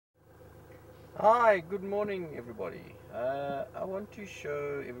Hi, good morning everybody. I want to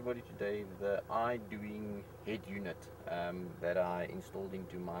show everybody today the Idoing head unit that I installed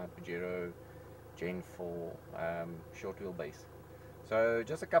into my Pajero Gen4 short wheelbase. So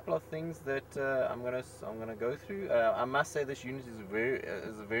just a couple of things that I'm gonna go through. I must say this unit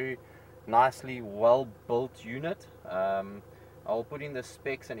is a very nicely well built unit. I'll put in the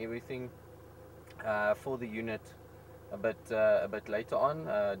specs and everything for the unit a bit later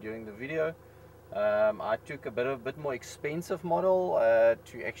on during the video. I took a bit more expensive model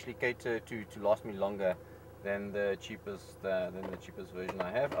to actually cater to last me longer than the cheapest version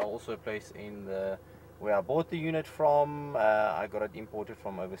I have. I also place in the where I bought the unit from. I got it imported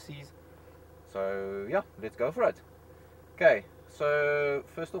from overseas. So yeah, let's go for it. Okay, so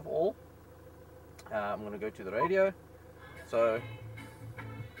first of all, I'm gonna go to the radio. So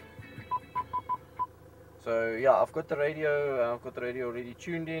yeah, I've got the radio. I've got the radio already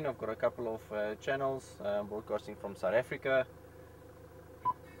tuned in. I've got a couple of channels broadcasting from South Africa,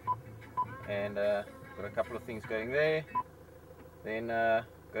 and got a couple of things going there. Then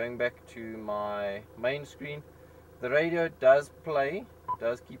going back to my main screen, the radio does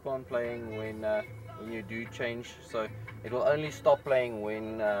keep on playing when you do change. So it will only stop playing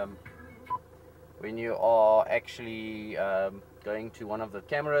when you are actually going to one of the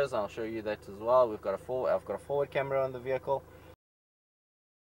cameras. I'll show you that as well. I've got a forward camera on the vehicle.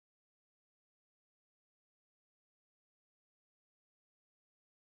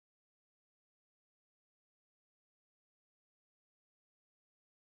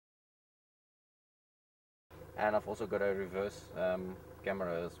 And I've also got a reverse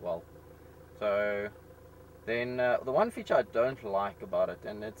camera as well. So then the one feature I don't like about it,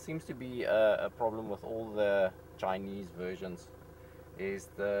 and it seems to be a problem with all the Chinese versions, is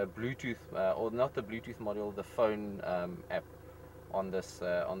the Bluetooth or not the Bluetooth module, the phone app on these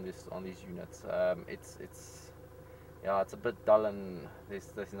units. It's yeah, it's a bit dull and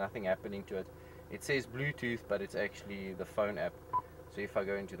there's nothing happening to it. It says Bluetooth, but it's actually the phone app. So if I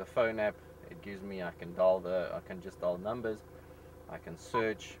go into the phone app, it gives me, I can just dial numbers, I can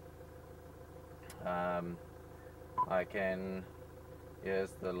search, I can,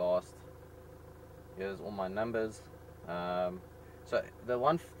 here's all my numbers. So the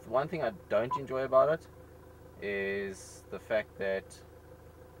one thing I don't enjoy about it is the fact that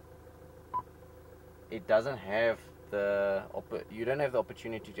it doesn't have you don't have the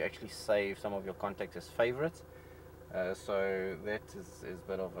opportunity to actually save some of your contacts as favorites. So that is a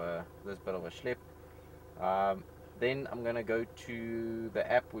bit of a schlep. Then I'm going to go to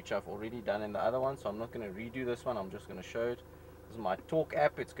the app which I've already done in the other one, so I'm not going to redo this one. I'm just going to show it. This is my Talk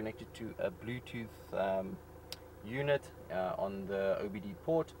app. It's connected to a Bluetooth unit on the OBD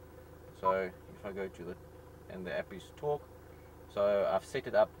port. So if I go to and the app is Talk, so I've set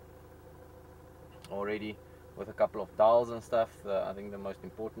it up already with a couple of dials and stuff. I think the most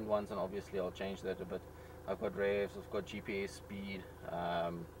important ones, and obviously I'll change that a bit. I've got revs, I've got GPS speed,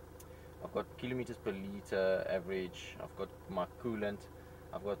 I've got kilometers per liter average, I've got my coolant,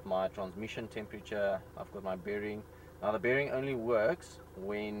 I've got my transmission temperature, I've got my bearing. Now the bearing only works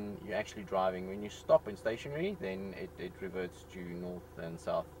when you're actually driving. When you stop in stationary, then it reverts to north and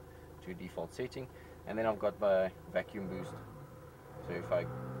south to default setting. And then I've got my vacuum boost. So if I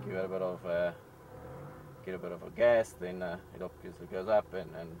give it a bit of get a bit of a gas, then it obviously goes up, and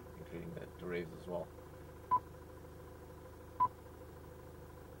including the revs as well.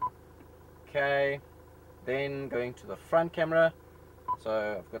 Okay, then going to the front camera.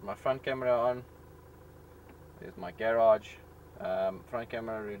 So I've got my front camera on. There's my garage. Front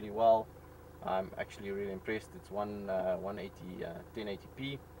camera really well. I'm actually really impressed. It's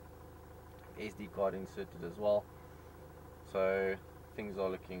 1080p. SD card inserted as well. So things are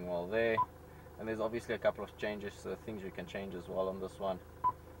looking well there. And there's obviously a couple of changes, things you can change as well on this one.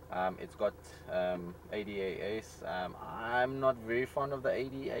 It's got ADAS. I'm not very fond of the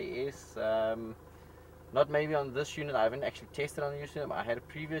ADAS. Not maybe on this unit. I haven't actually tested on this unit. I had a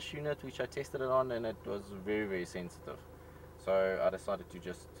previous unit which I tested it on, and it was very sensitive. So I decided to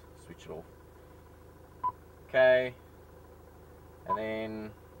just switch it off. Okay. And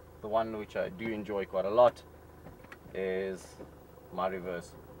then the one which I do enjoy quite a lot is my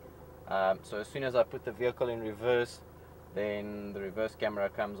reverse. So as soon as I put the vehicle in reverse, then the reverse camera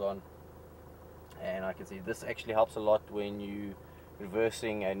comes on, and I can see this actually helps a lot when you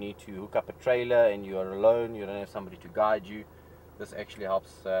reversing and need to hook up a trailer and you are alone, you don't have somebody to guide you. This actually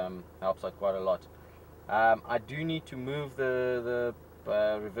helps out quite a lot. I do need to move the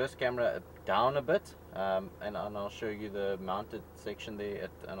reverse camera down a bit, and I'll show you the mounted section there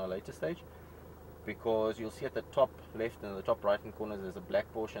on a later stage, because you'll see at the top left and the top right hand corners there's a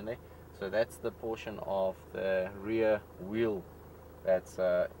black portion there. So that's the portion of the rear wheel that's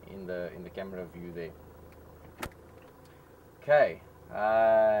in the camera view there. Okay,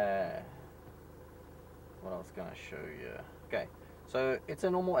 what else can I show you? Okay, so it's a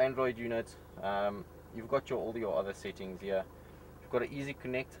normal Android unit. You've got all your other settings here. You've got an easy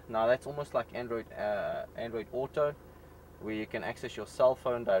connect. Now that's almost like Android Auto, where you can access your cell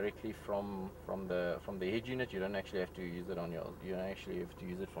phone directly from the head unit. You don't actually have to use it on your. You don't actually have to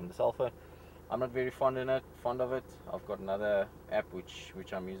use it from the cell phone. I'm not very fond of it. I've got another app which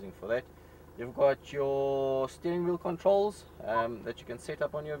I'm using for that. You've got your steering wheel controls that you can set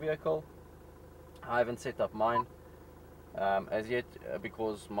up on your vehicle. I haven't set up mine as yet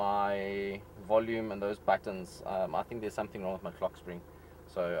because my volume and those buttons, I think there's something wrong with my clock spring,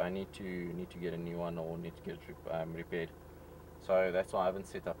 so I need to get a new one, or need to get it repaired. So that's why I haven't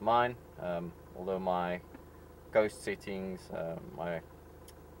set up mine, although my ghost settings, my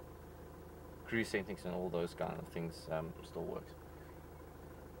cruise settings and all those kind of things still works.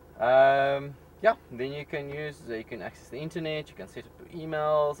 Yeah, then you can access the internet, you can set up your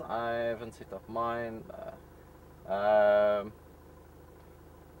emails. I haven't set up mine.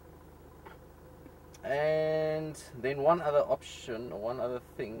 And then one other option, or one other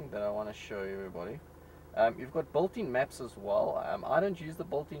thing that I want to show everybody, you've got built-in maps as well. I don't use the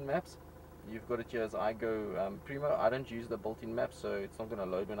built-in maps. You've got it here as Igo Primo. I don't use the built-in maps, so it's not going to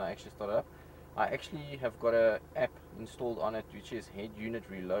load when I actually start it up. I actually have got an app installed on it which is Head Unit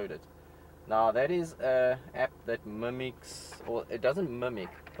Reloaded. Now that is an app that mimics, or it doesn't mimic,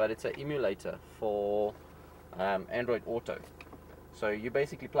 but it's an emulator for Android Auto. So you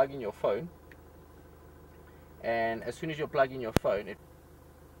basically plug in your phone, and as soon as you plug in your phone,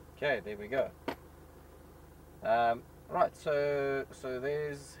 okay, there we go. Right, so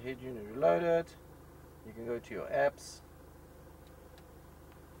there's Head Unit Reloaded. You can go to your apps.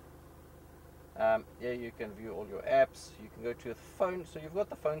 Yeah, you can view all your apps. You can go to the phone, so you've got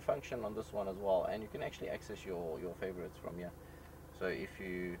the phone function on this one as well, and you can actually access your favorites from here. So if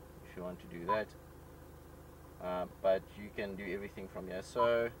you want to do that, but you can do everything from here.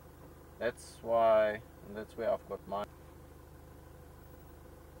 So that's where I've got mine.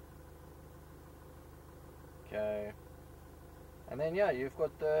 Okay, and then yeah, you've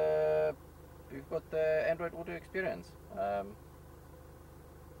got the Android Auto experience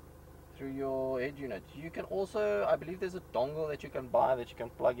through your head unit. You can also, I believe there's a dongle that you can buy that you can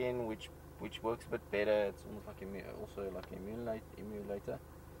plug in, which works a bit better. It's almost like an emulator.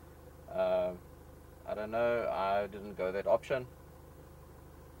 I don't know. I didn't go that option.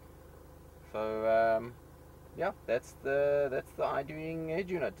 So yeah, that's the Idoing head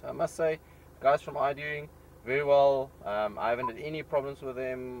unit. I must say, guys from Idoing, very well. I haven't had any problems with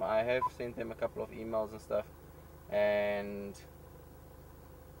them. I have sent them a couple of emails and stuff, and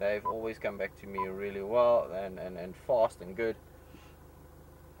they've always come back to me really well and fast and good.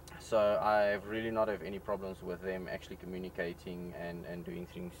 So I've really not have any problems with them actually communicating and doing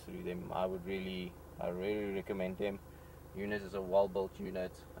things through them. I really recommend them. Unit is a well-built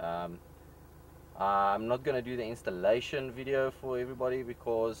unit. I'm not going to do the installation video for everybody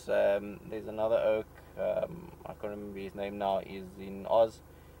because there's another oak, I can't remember his name now, is in Oz.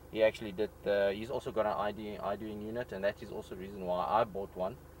 He actually did he's also got an Idoing unit, and that is also the reason why I bought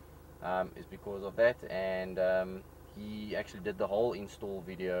one, is because of that. And he actually did the whole install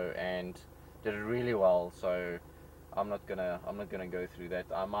video and did it really well. So I'm not gonna go through that.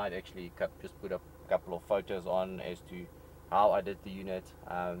 I might actually just put up a couple of photos on as to how I did the unit.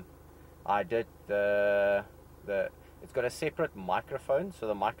 I did it's got a separate microphone, so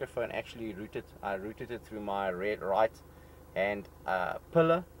the microphone actually I routed it through my right hand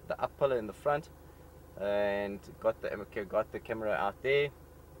pillar, the up pillar in the front, and got the camera out there.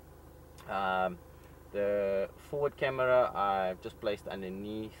 The forward camera I just placed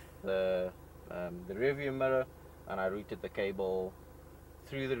underneath the rear view mirror, and I routed the cable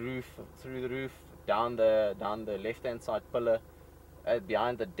through the roof down the left hand side pillar,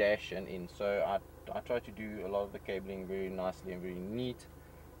 behind the dash and in. So I try to do a lot of the cabling very nicely and very neat.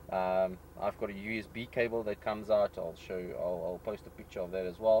 I've got a USB cable that comes out. I'll show you. I'll post a picture of that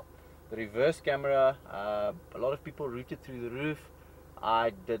as well. The reverse camera, a lot of people routed through the roof.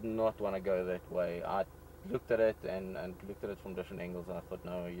 I did not want to go that way. I looked at it and looked at it from different angles, and I thought,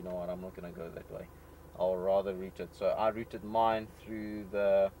 no, you know what, I'm not going to go that way. I'll rather route it. So I routed mine through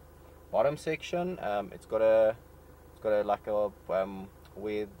the bottom section. It's got a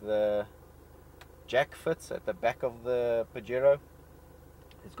where the jack fits at the back of the Pajero.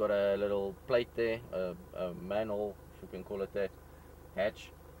 It's got a little plate there, a manhole, if you can call it that, hatch.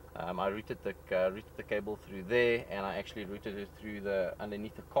 I routed the cable through there, and I actually routed it through the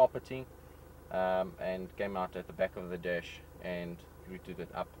underneath the carpeting, and came out at the back of the dash and routed it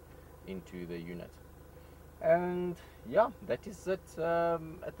up into the unit. And yeah, that is it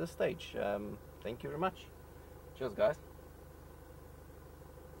at this stage. Thank you very much. Cheers, guys.